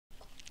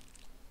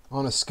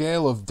On a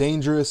scale of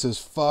dangerous as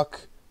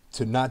fuck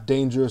to not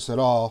dangerous at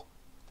all,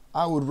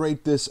 I would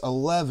rate this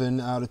 11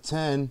 out of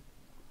 10,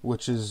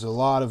 which is a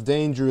lot of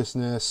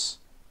dangerousness.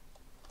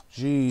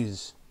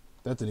 Jeez,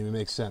 that didn't even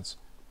make sense.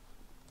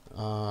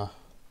 I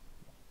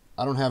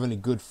don't have any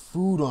good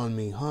food on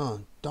me, huh?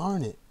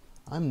 Darn it.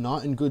 I'm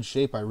not in good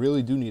shape. I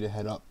really do need to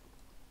head up.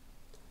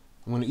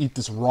 I'm going to eat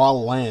this raw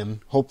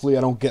lamb. Hopefully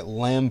I don't get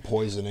lamb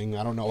poisoning.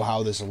 I don't know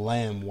how this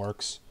lamb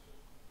works.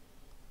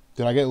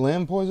 Did I get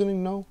lamb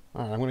poisoning? No?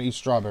 Alright, I'm going to eat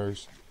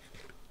strawberries.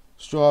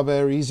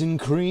 Strawberries and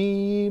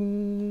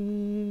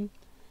cream.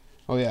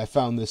 Oh yeah, I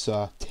found this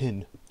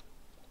tin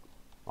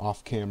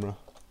off camera.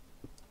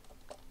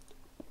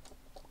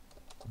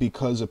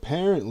 Because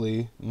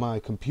apparently my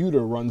computer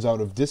runs out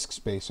of disk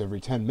space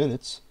every 10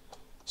 minutes.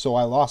 So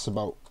I lost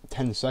about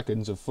 10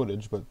 seconds of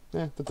footage, but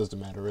that doesn't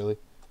matter really.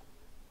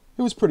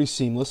 It was pretty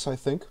seamless, I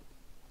think.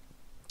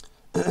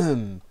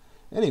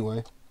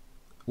 Anyway,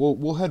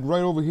 we'll head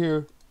right over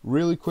here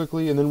really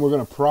quickly, and then we're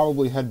going to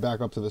probably head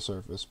back up to the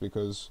surface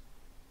because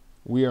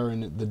we are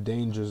in the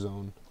danger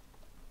zone.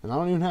 And I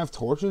don't even have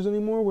torches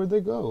anymore. Where'd they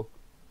go?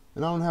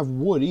 And I don't have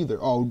wood either.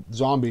 Oh,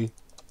 zombie.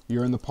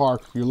 You're in the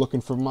park. You're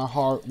looking for my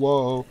heart.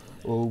 Whoa.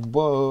 Oh,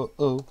 whoa.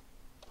 Oh.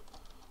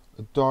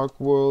 A dark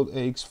world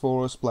aches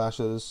for a splash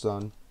of the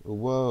sun. Oh,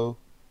 whoa.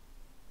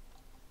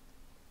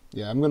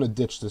 Yeah, I'm going to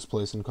ditch this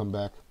place and come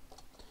back.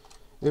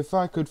 If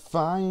I could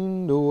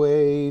find a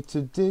way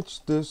to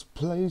ditch this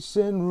place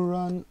and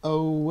run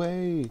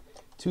away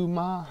to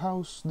my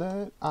house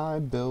that I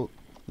built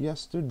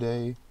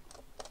yesterday.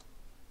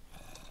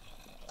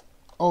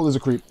 Oh, there's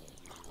a creep.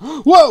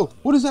 Whoa!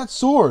 What is that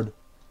sword?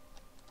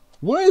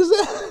 What is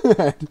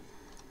that?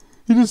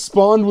 He just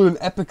spawned with an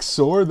epic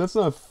sword? That's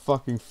not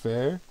fucking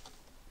fair.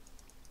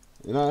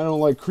 And I don't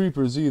like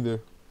creepers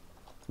either.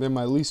 They're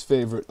my least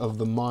favorite of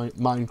the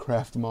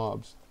Minecraft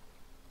mobs.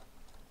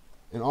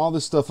 And all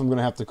this stuff I'm going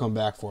to have to come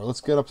back for.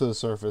 Let's get up to the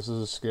surface. This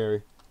is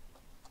scary.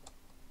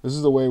 This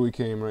is the way we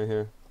came right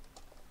here.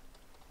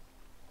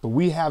 But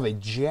we have a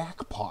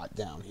jackpot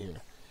down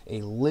here.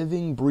 A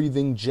living,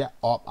 breathing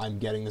Oh, I'm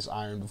getting this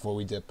iron before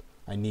we dip.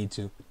 I need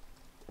to.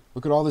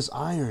 Look at all this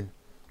iron.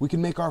 We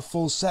can make our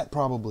full set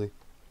probably.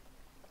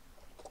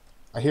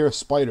 I hear a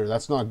spider.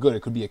 That's not good.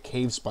 It could be a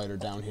cave spider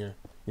down here.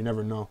 You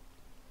never know.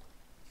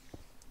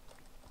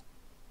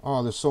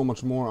 Oh, there's so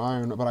much more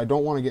iron. But I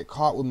don't want to get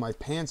caught with my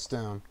pants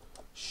down.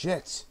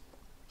 Shit.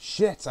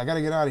 Shit. I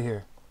gotta get out of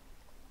here.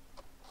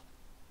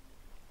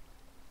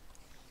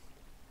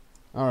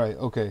 Alright,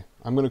 okay.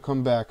 I'm gonna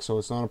come back so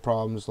it's not a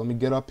problem. Just let me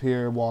get up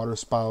here, water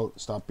spout.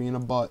 Stop being a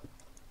butt.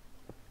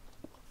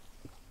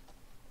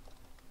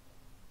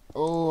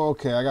 Oh,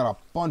 okay. I got a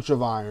bunch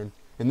of iron.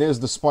 And there's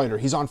the spider.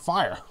 He's on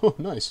fire. Oh,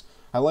 nice.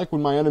 I like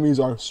when my enemies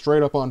are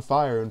straight up on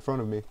fire in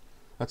front of me.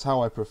 That's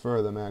how I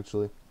prefer them,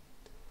 actually.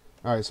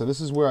 Alright, so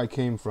this is where I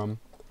came from.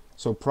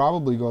 So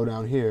probably go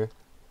down here.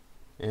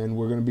 And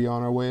we're going to be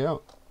on our way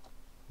out.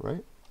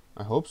 Right?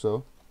 I hope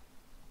so.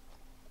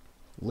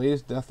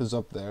 Latest death is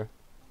up there.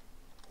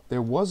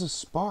 There was a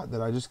spot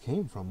that I just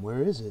came from.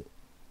 Where is it?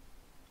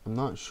 I'm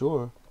not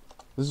sure.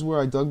 This is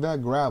where I dug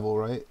that gravel,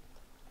 right?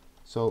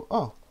 So,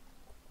 oh.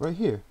 Right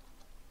here.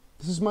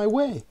 This is my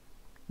way.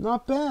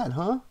 Not bad,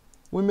 huh?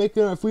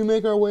 If we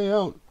make our way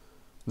out,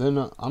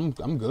 then I'm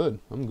good.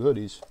 I'm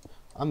goodies.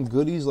 I'm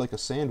goodies like a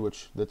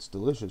sandwich that's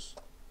delicious.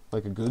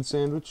 Like a good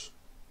sandwich.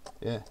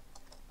 Yeah.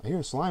 I hear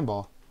a slime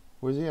ball.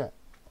 Where's he at?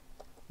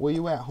 Where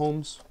you at,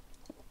 Holmes?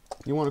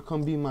 You want to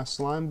come be my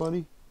slime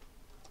buddy?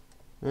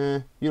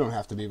 You don't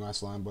have to be my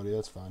slime buddy.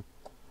 That's fine.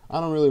 I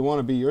don't really want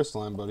to be your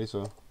slime buddy,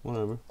 so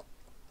whatever.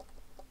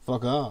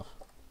 Fuck off.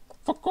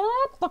 Fuck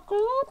off. Fuck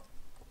off.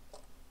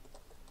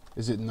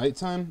 Is it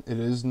nighttime? It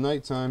is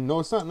nighttime. No,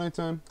 it's not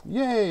nighttime.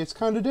 Yay, it's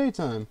kind of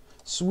daytime.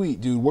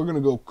 Sweet, dude. We're going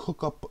to go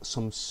cook up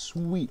some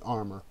sweet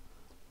armor.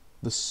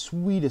 The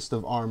sweetest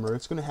of armor.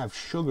 It's going to have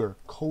sugar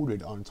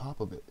coated on top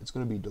of it. It's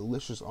going to be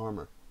delicious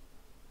armor.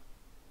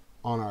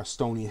 On our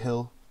stony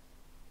hill.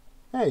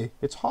 Hey,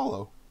 it's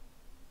hollow.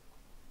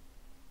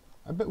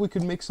 I bet we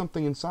could make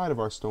something inside of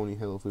our stony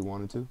hill if we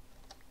wanted to.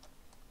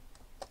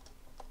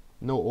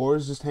 No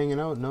ores just hanging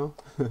out? No?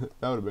 That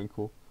would have been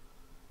cool.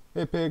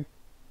 Hey, pig.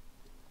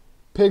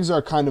 Pigs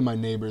are kind of my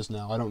neighbors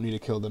now. I don't need to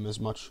kill them as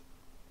much.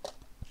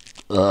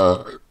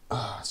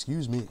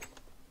 Excuse me.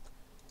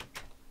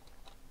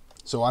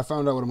 So I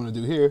found out what I'm going to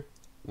do here.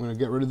 I'm going to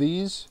get rid of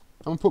these.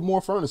 I'm going to put more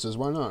furnaces.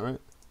 Why not, right?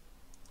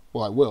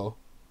 Well, I will.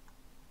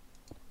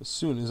 As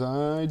soon as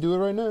I do it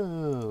right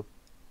now.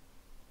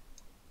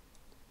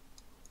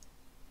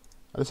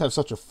 I just have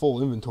such a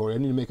full inventory. I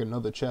need to make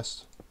another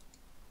chest.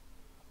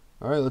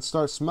 Alright, let's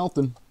start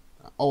smelting.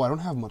 Oh, I don't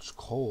have much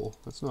coal.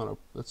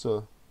 That's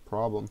a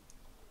problem.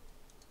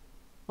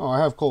 Oh, I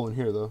have coal in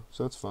here, though,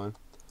 so that's fine.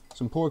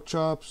 Some pork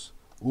chops.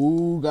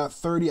 Ooh, got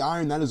 30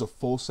 iron. That is a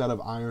full set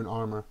of iron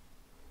armor.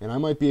 And I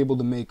might be able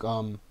to make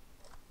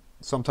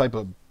some type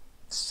of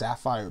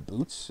sapphire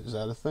boots. Is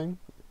that a thing?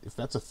 If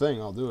that's a thing,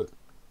 I'll do it.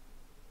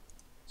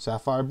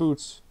 Sapphire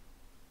boots.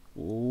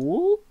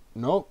 Ooh.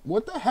 Nope.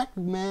 What the heck,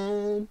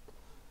 man?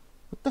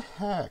 What the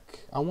heck?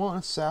 I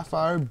want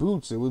sapphire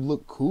boots. It would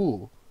look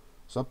cool.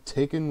 Stop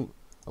taking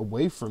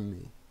away from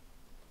me.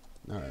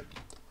 Alright.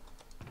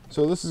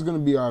 So this is going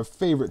to be our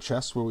favorite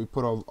chest where we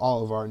put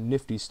all of our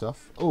nifty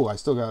stuff. Oh, I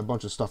still got a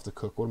bunch of stuff to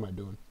cook. What am I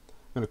doing?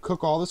 I'm going to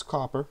cook all this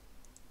copper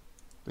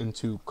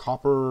into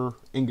copper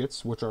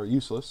ingots, which are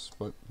useless,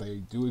 but they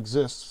do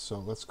exist, so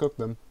let's cook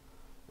them.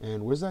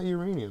 And where's that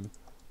uranium?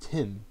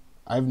 Tin.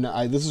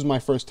 This is my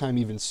first time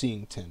even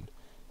seeing tin,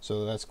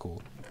 so that's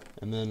cool.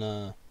 And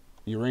then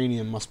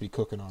uranium must be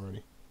cooking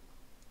already.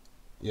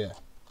 Yeah.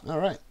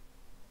 Alright.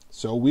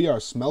 So we are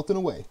smelting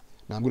away.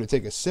 Now I'm going to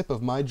take a sip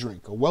of my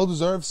drink. A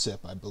well-deserved sip,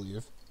 I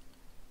believe.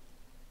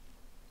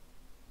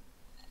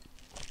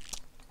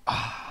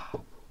 Ah.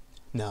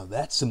 Now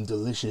that's some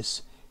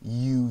delicious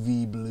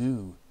UV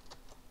blue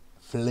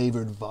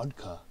flavored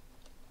vodka.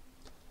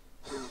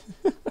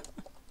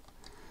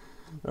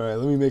 Alright,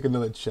 let me make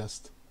another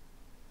chest.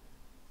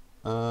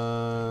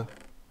 Yeah,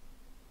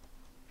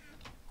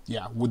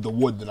 with the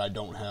wood that I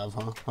don't have,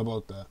 huh? How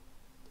about that?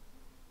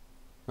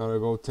 Gotta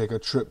go take a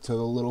trip to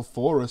the little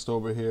forest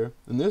over here.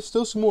 And there's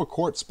still some more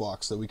quartz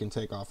blocks that we can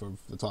take off of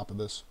the top of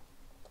this.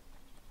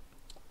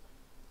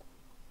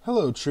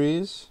 Hello,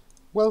 trees.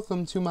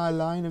 Welcome to my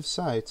line of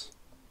sight.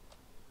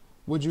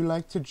 Would you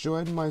like to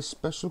join my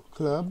special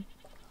club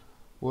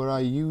where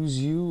I use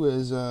you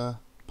as a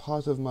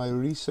part of my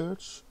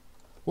research?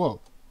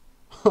 Whoa.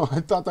 I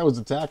thought that was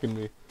attacking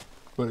me.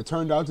 But it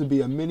turned out to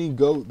be a mini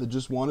goat that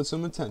just wanted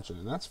some attention.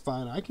 And that's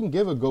fine. I can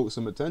give a goat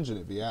some attention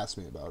if he asks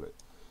me about it.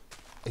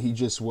 He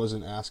just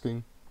wasn't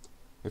asking.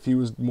 If he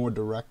was more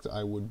direct,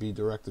 I would be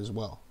direct as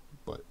well.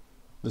 But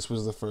this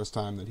was the first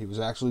time that he was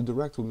actually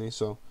direct with me,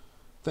 so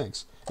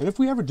thanks. And if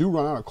we ever do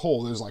run out of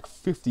coal, there's like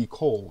 50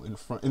 coal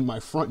in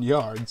my front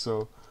yard,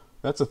 so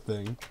that's a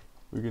thing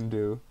we can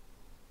do.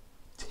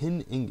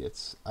 Tin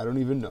ingots. I don't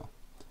even know.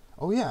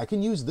 Oh yeah, I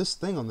can use this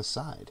thing on the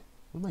side.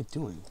 What am I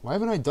doing? Why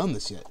haven't I done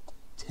this yet?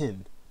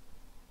 Tin.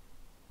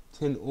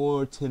 Tin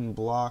ore, tin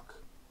block.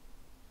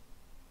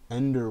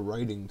 Ender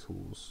writing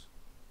tools.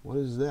 What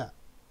is that?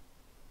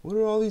 What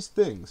are all these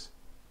things?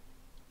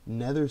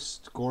 Nether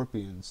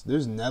scorpions.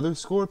 There's nether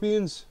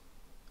scorpions?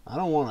 I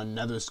don't want a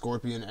nether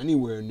scorpion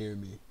anywhere near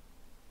me.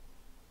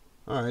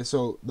 Alright,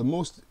 so the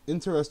most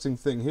interesting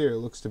thing here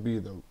looks to be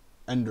the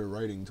ender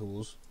writing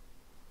tools.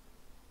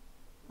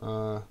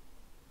 I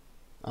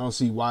don't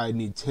see why I'd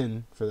need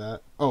tin for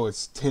that. Oh,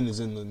 it's tin is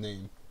in the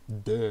name.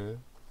 Duh.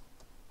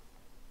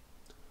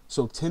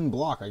 So tin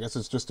block, I guess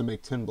it's just to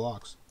make tin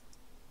blocks.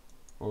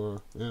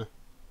 Or, yeah.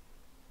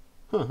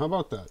 Huh, how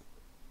about that?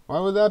 Why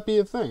would that be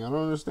a thing? I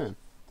don't understand.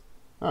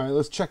 Alright,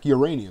 let's check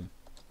uranium.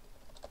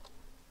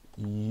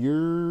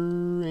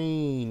 Uranium.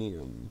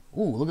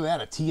 Ooh, look at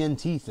that, a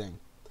TNT thing.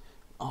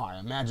 Oh, I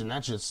imagine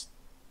that's just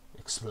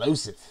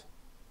explosive.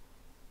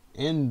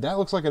 And that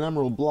looks like an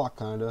emerald block,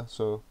 kinda,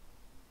 so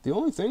the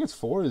only thing it's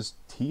for is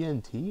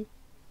TNT?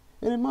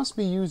 And it must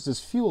be used as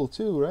fuel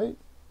too, right?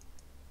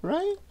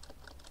 Right?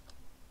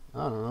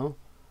 I don't know.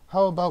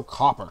 How about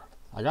copper?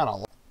 I got a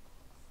lot.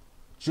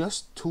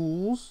 Just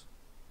tools?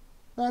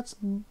 That's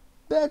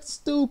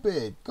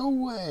stupid. Go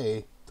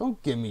away.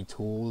 Don't give me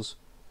tools.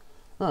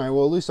 Alright,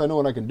 well at least I know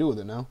what I can do with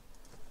it now.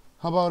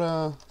 How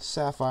about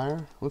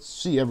sapphire? Let's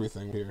see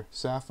everything here.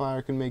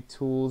 Sapphire can make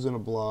tools in a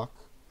block.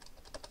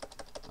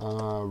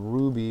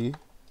 Ruby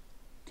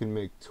can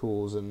make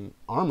tools and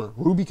armor.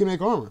 Ruby can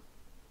make armor.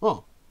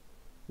 Oh.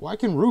 Why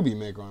can ruby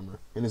make armor?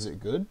 And is it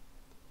good?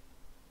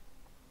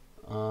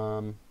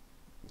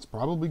 It's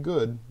probably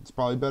good. It's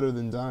probably better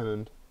than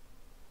diamond.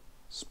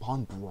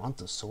 Spawn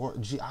brontosaurus.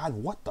 Gee,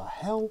 what the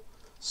hell?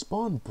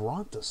 Spawn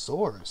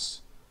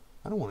brontosaurus.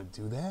 I don't want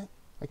to do that.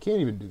 I can't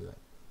even do that.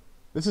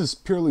 This is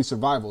purely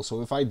survival,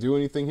 so if I do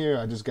anything here,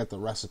 I just get the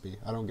recipe.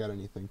 I don't get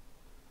anything.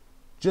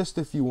 Just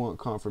if you want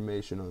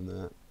confirmation on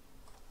that.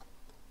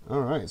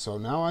 Alright, so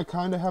now I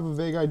kind of have a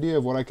vague idea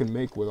of what I can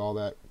make with all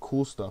that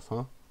cool stuff,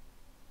 huh?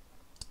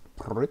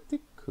 Pretty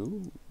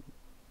cool.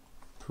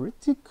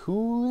 Pretty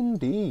cool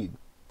indeed.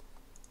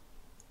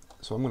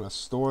 So I'm going to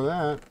store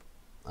that.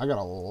 I got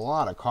a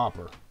lot of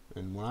copper.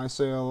 And when I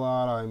say a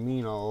lot, I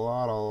mean a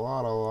lot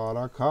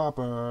of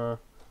copper.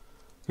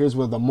 Here's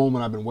where the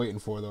moment I've been waiting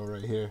for, though,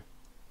 right here.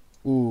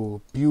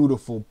 Ooh,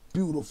 beautiful,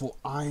 beautiful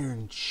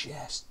iron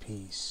chest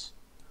piece.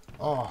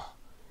 Oh,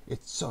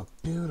 it's so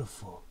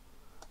beautiful.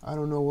 I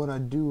don't know what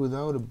I'd do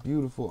without a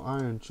beautiful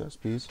iron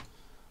chest piece.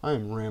 I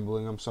am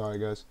rambling. I'm sorry,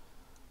 guys.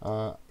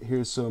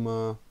 Here's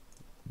some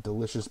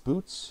delicious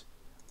boots.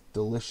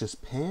 Delicious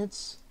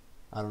pants.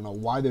 I don't know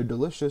why they're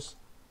delicious.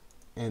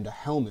 And a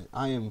helmet.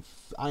 I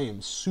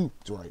am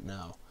souped right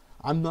now.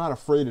 I'm not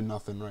afraid of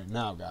nothing right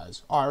now,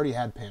 guys. Oh, I already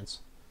had pants.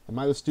 Am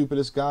I the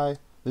stupidest guy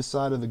this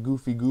side of the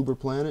goofy goober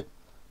planet?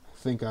 I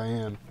think I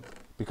am.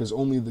 Because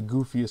only the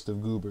goofiest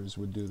of goobers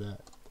would do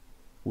that.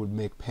 Would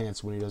make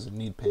pants when he doesn't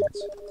need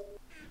pants.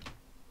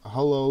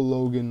 Hello,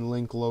 Logan,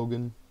 Link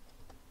Logan.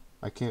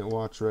 I can't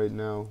watch right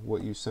now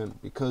what you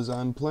sent because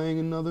I'm playing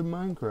another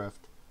Minecraft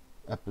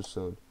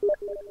episode.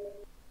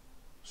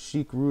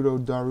 Chic Rudo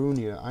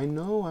Darunia. I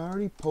know, I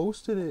already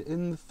posted it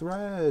in the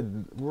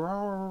thread.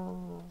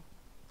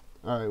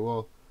 Alright,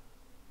 well,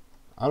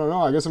 I don't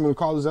know. I guess I'm going to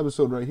call this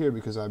episode right here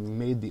because I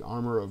made the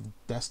Armor of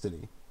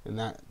Destiny. And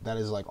that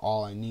is like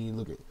all I need.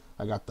 Look at,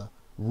 I got the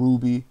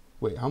ruby.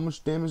 Wait, how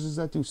much damage does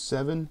that do?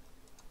 7?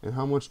 And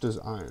how much does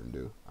iron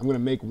do? I'm going to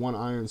make one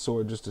iron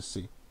sword just to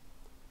see.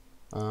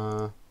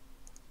 One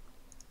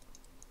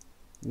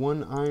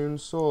iron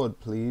sword,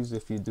 please,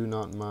 if you do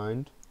not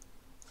mind.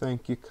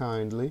 Thank you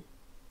kindly.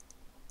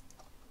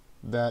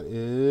 That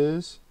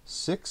is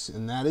 6,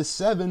 and that is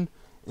 7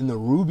 in the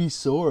ruby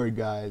sword,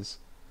 guys.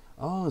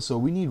 Oh, so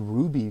we need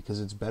ruby because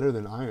it's better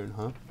than iron,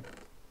 huh?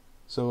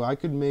 So I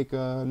could make,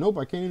 nope,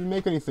 I can't even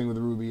make anything with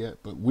ruby yet,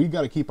 but we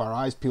got to keep our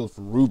eyes peeled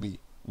for ruby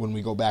when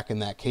we go back in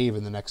that cave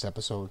in the next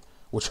episode,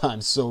 which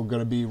I'm so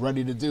going to be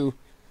ready to do.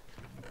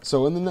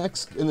 So in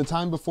the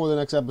time before the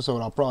next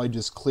episode, I'll probably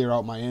just clear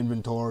out my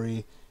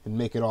inventory and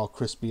make it all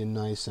crispy and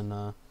nice, and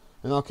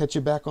I'll catch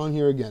you back on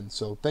here again.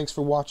 So thanks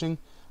for watching.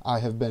 I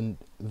have been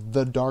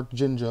the Dark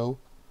Jinjo,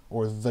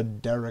 or the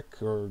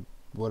Derek, or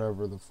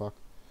whatever the fuck,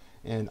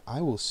 and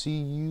I will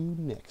see you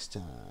next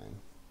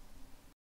time.